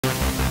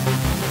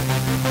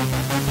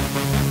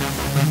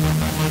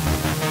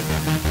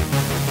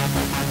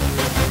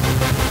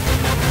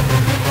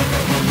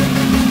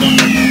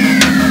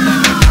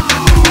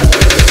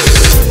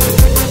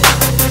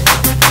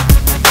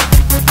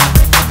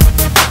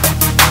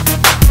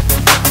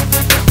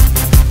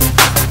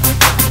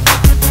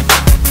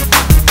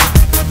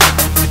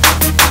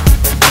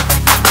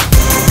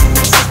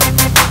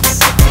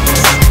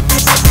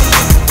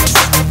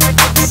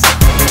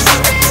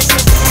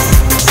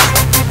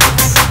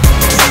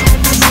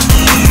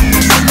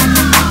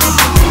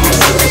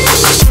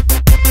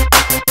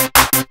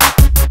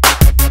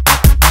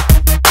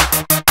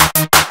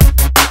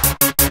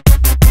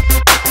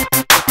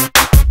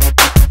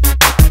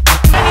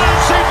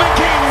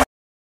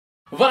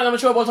I'm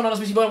sure also known as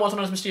Mr. I'm also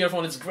known as Mr.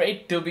 Earphone. It's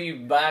great to be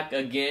back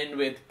again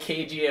with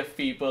KGF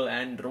people,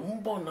 and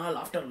rombo naal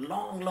after a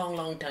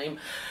long time.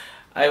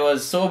 I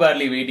was so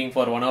badly waiting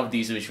for one of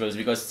these visuals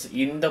because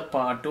in the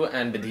part 2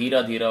 and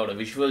DHEERA the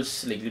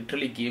visuals like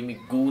literally gave me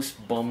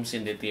goosebumps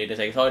in the theaters.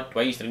 I saw it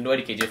twice.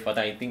 KGF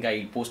pata. I think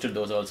I posted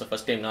those also.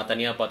 First time na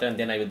taniya pata and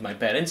then I with my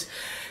parents.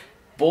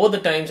 Both the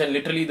times, and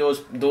literally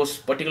those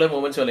particular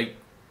moments were like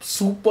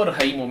super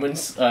high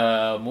moments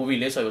movie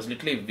list. So I was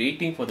literally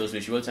waiting for those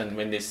visuals, and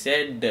when they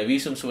said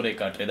Visum Surai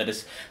Katre, that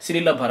is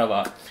SiDiLA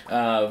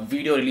BhaRaVa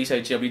video release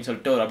aichu appdin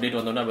solittu or update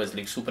vandona, I was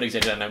like super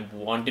excited and I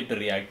wanted to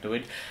react to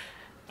it.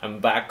 I'm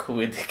back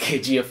with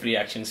KGF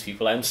reactions,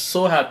 people. I'm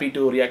so happy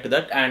to react to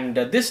that. And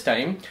this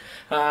time,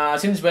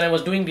 since when I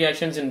was doing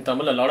reactions in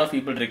Tamil, a lot of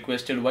people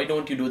requested, why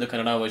don't you do the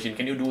Kannada version?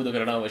 Can you do the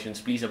Kannada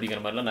versions, please? A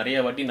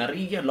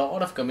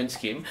lot of comments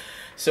came.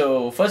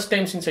 So first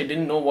time, since I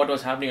didn't know what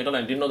was happening at all,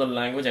 I didn't know the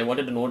language, I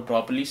wanted to know it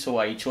properly, so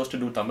I chose to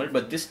do Tamil.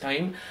 But this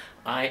time,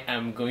 I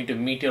am going to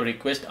meet your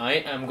request. I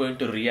am going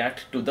to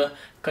react to the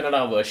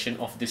Kannada version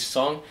of this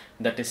song,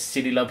 that is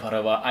SiDiLA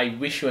BhaRaVa. I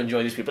wish you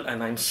enjoy this, people,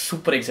 and I'm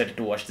super excited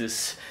to watch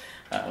this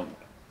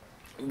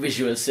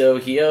visual. So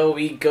here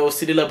we go,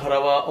 SiDiLA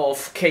BhaRaVa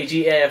of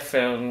KGF,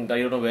 and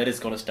I don't know where it's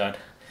gonna start.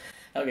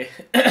 Okay,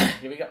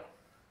 here we go.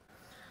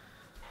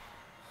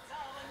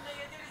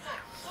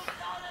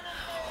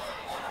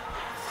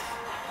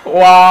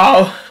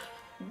 Wow!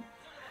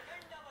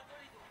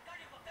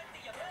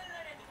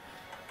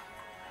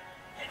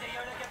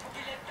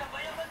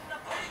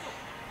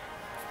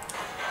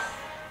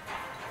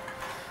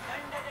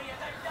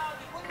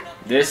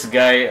 This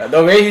guy,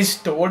 the way he's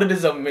told it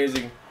is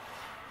amazing.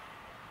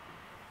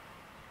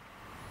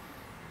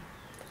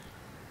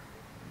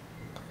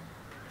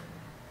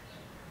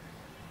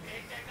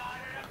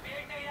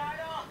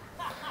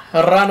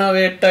 Run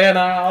away,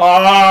 Tayana.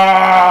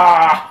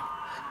 Ah!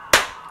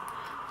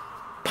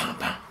 Bam,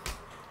 bam.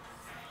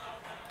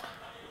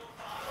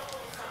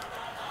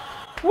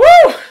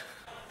 Woo!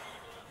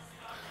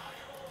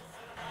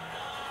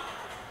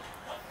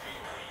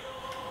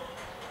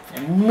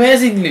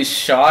 Amazingly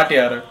shot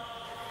here.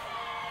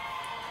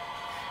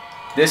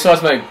 This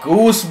was my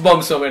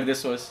goosebumps moment.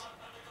 This was.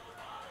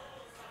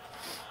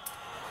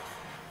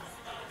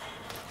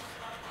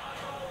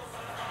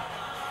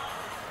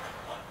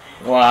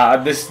 Wow,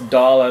 this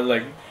doll, I was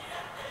like.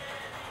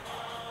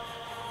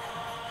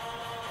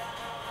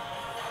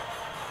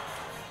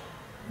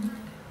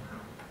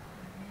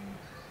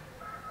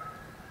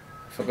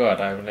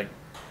 Forgot, I'm like.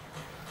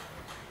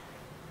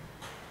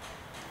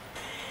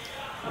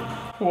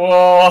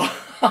 Whoa!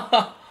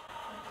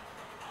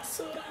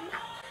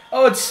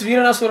 Oh, it's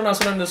Veerana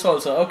Surana in this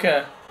also,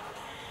 okay.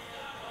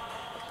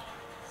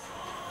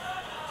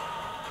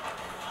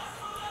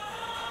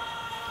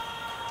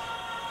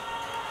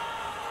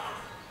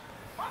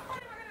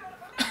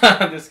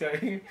 This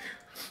guy.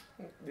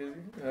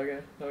 Okay.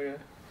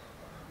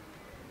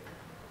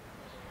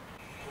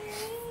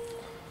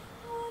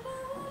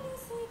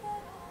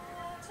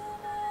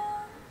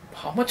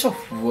 How much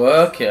of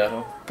work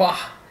here?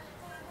 Pah.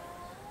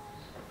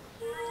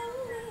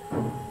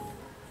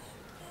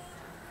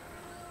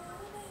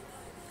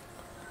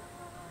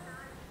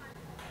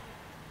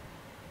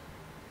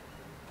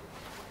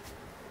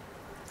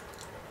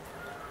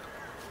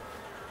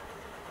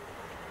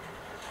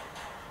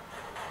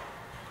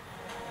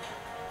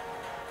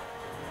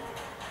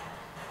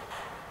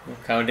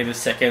 Counting the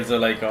seconds are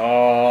like,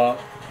 oh.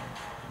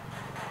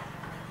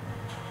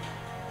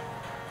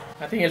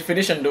 I think he'll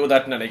finish and do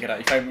that, Nanikara,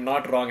 if I'm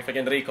not wrong, if I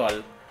can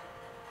recall.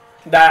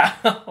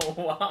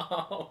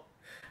 Wow.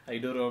 I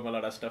do remember a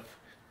lot of stuff.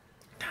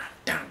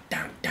 Dun.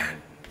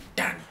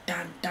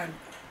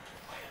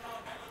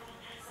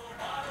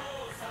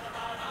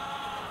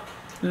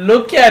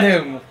 Look at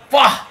him.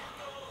 Wah!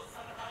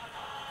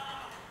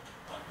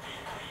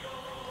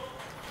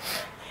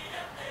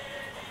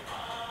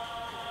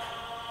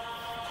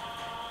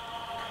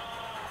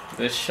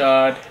 This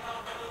shot.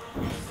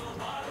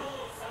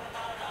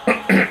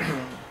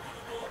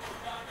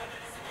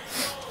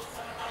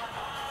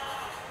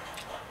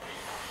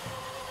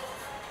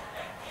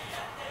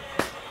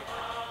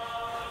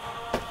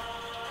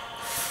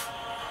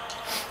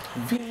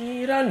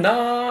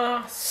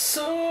 Veerana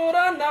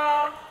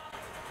Surana.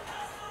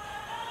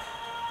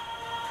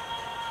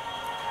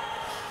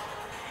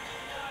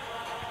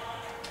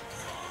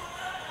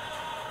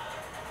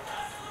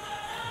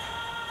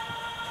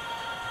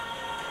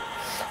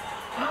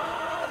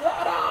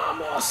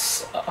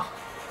 Yes!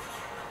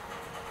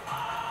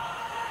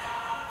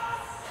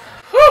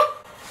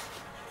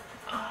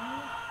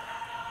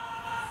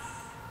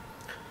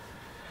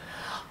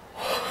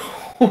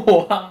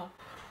 Wow.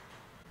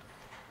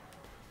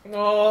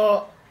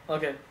 Oh,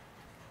 okay.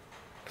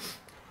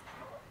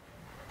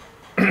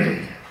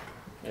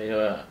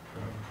 Yeah.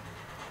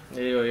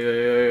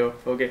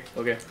 Okay,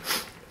 okay.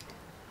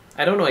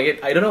 I don't know.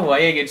 I don't know why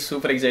I get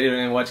super excited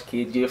when I watch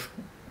KGF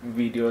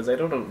videos. I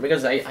don't know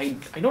because I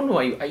don't know.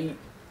 I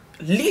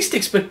least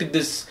expected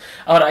this,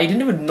 or I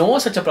didn't even know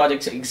such a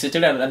project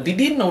existed. And they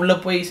didn't know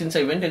since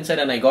I went inside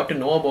and I got to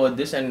know about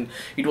this, and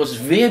it was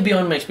way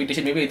beyond my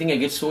expectation. Maybe I think I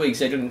get so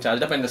excited and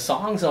charged up, and the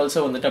songs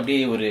also on the top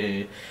day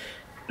were.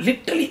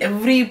 Literally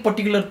every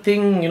particular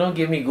thing, you know,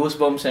 gave me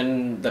goosebumps,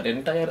 and that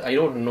entire I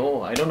don't know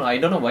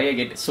why I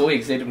get so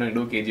excited when I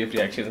do KGF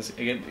reactions.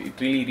 Again, it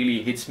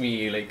really hits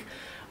me like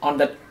on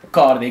that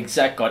chord, the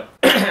exact chord.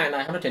 And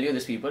I have to tell you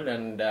this, people,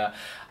 and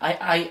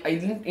I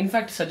in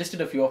fact suggested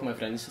a few of my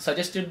friends I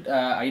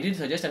did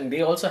suggest, and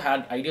they also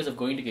had ideas of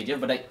going to KGF,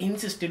 but I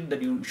insisted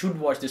that you should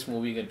watch this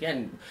movie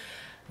again.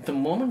 The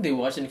moment they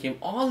watched and came,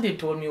 all they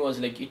told me was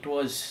like it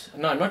was.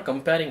 No, I'm not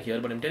comparing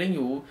here, but I'm telling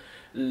you.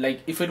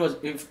 Like if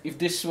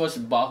this was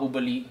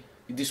Bahubali,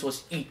 this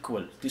was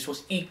equal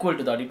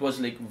to that. It was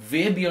like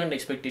way beyond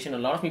expectation. A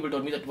lot of people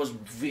told me that it was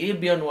way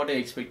beyond what I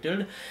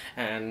expected,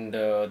 and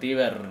they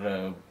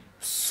were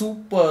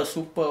super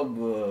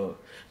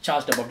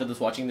charged up after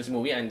watching this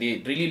movie, and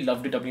they really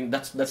loved it. I mean,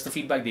 that's the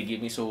feedback they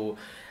gave me, so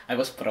I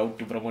was proud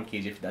to promote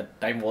KGF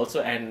that time also,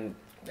 and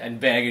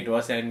bag it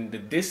was. And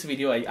this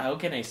video, how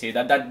can I say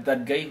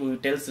that guy who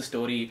tells the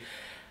story,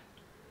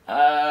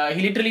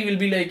 he literally will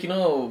be like, you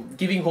know,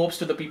 giving hopes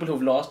to the people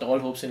who've lost all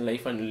hopes in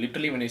life. And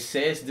literally when he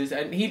says this,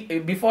 and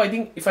before, I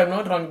think, if I'm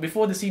not wrong,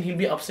 before the scene, he'll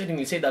be upset and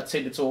he'll say, that's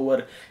it, it's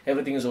over,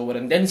 everything is over.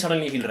 And then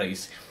suddenly he'll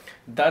rise.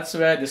 That's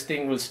where this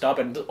thing will stop,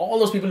 and all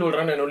those people will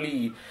run, and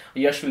only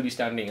Yash will be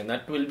standing. And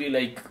that will be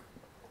like,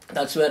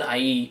 that's where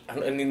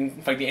and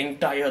in fact, the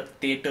entire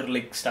theater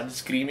like started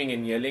screaming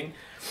and yelling.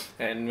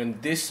 And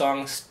when this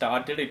song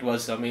started, it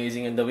was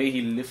amazing, and the way he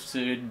lifts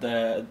it,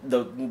 the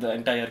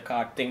entire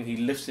card thing, he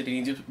lifts it,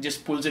 and he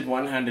just pulls it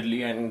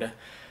one-handedly, and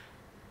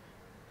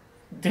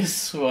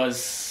this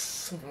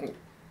was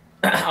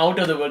out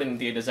of the world in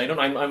theaters.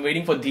 I'm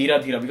waiting for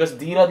DHEERA because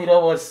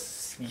DHEERA was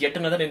yet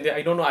another.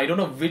 I don't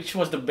know which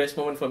was the best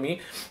moment for me.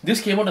 This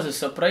came out as a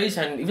surprise,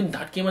 and even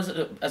that came as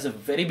a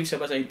very big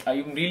surprise.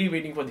 I'm really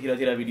waiting for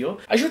DHEERA video.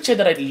 I should say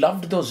that I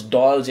loved those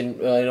dolls in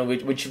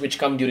which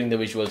come during the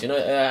visuals,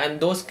 and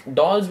those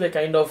dolls were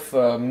kind of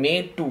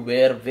made to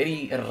wear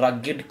very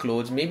rugged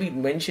clothes. Maybe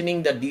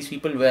mentioning that these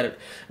people were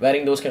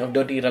wearing those kind of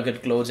dirty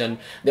rugged clothes, and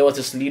there was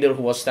this leader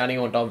who was standing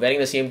on top wearing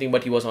the same thing,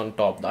 but he was on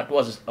top. That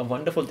was a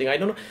wonderful thing. I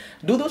don't know,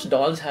 do those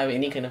dolls have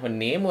any kind of a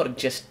name or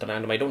just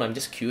random? I don't know. I'm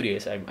just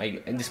curious.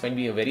 And this might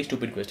be a very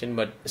stupid question,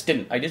 but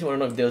still, I just want to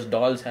know if those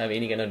dolls have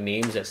any kind of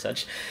names as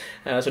such.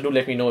 So do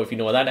let me know if you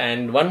know that.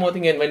 And one more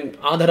thing, and when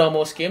Aadha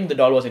Ramos came, the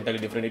doll was entirely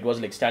different. It was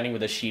like standing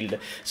with a shield.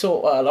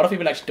 So a lot of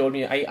people actually told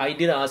me, I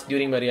did ask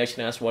during my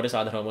reaction, I asked what is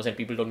Aadha Ramos, and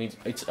people told me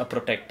it's a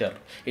protector.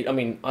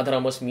 Aadha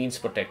Ramos means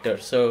protector.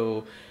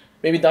 So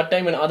maybe that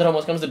time when Aadha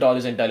Ramos comes, the doll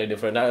is entirely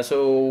different.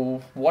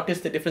 So what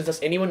is the difference?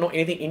 Does anyone know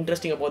anything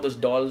interesting about this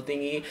doll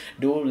thingy?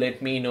 Do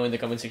let me know in the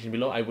comment section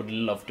below. I would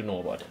love to know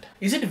about it.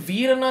 Is it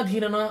Veerana,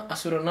 Dheerana,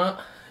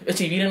 Asurana?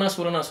 Veerana,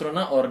 Surana,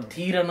 Asurana, or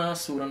Dheerana,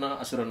 Surana,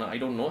 Asurana? I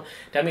don't know.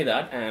 Tell me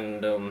that.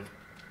 And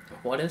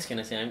what else can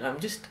I say? I'm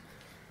just...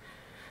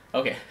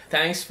 Okay,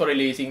 thanks for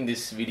releasing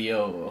this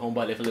video,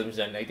 Homebale Films,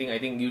 and I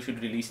think you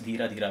should release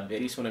DHEERA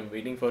very soon. I'm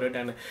waiting for it,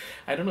 and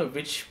I don't know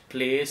which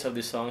place of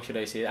this song should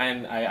I say.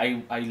 And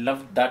I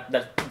love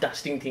that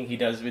dusting thing he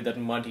does with that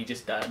mud. He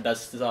just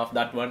dusts off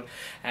that one,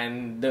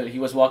 and he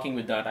was walking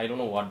with that. I don't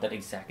know what that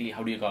exactly.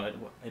 How do you call it?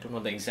 I don't know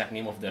the exact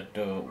name of that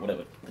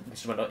whatever the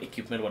instrument or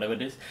equipment, whatever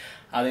it is.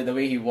 The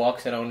way he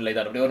walks around like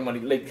that,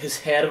 like his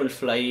hair will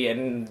fly,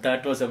 and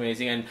that was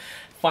amazing. And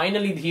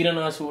finally,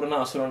 Dheerana, Surana,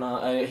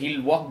 Asurana,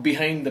 he'll walk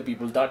behind the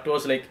people. That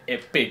was like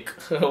epic.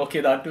 Okay,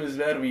 that was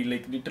where we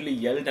like literally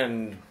yelled,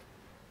 and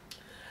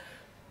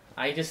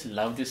I just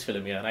love this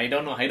film here. I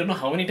don't know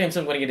how many times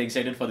I'm going to get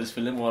excited for this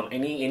film or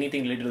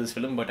anything related to this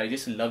film, but I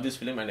just love this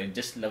film, and I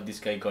just love this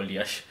guy called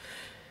Yash.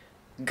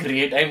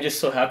 Great. I'm just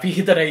so happy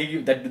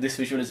that this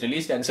visual is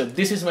released. And so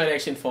this is my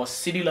reaction for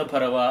SiDiLA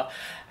BhaRaVa,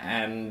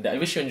 and I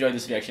wish you enjoyed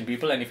this reaction,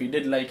 people. And if you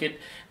did like it,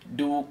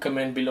 do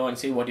comment below and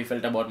say what you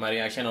felt about my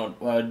reaction,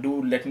 or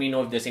do let me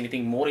know if there's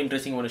anything more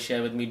interesting you want to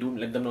share with me. Do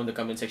let them know in the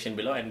comment section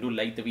below, and do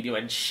like the video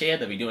and share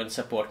the video and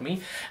support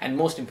me. And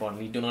most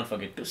importantly, do not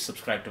forget to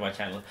subscribe to my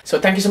channel. So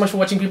thank you so much for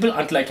watching, people.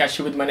 Until I catch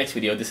you with my next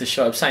video, this is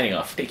Shoaib signing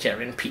off. Take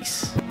care and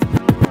peace.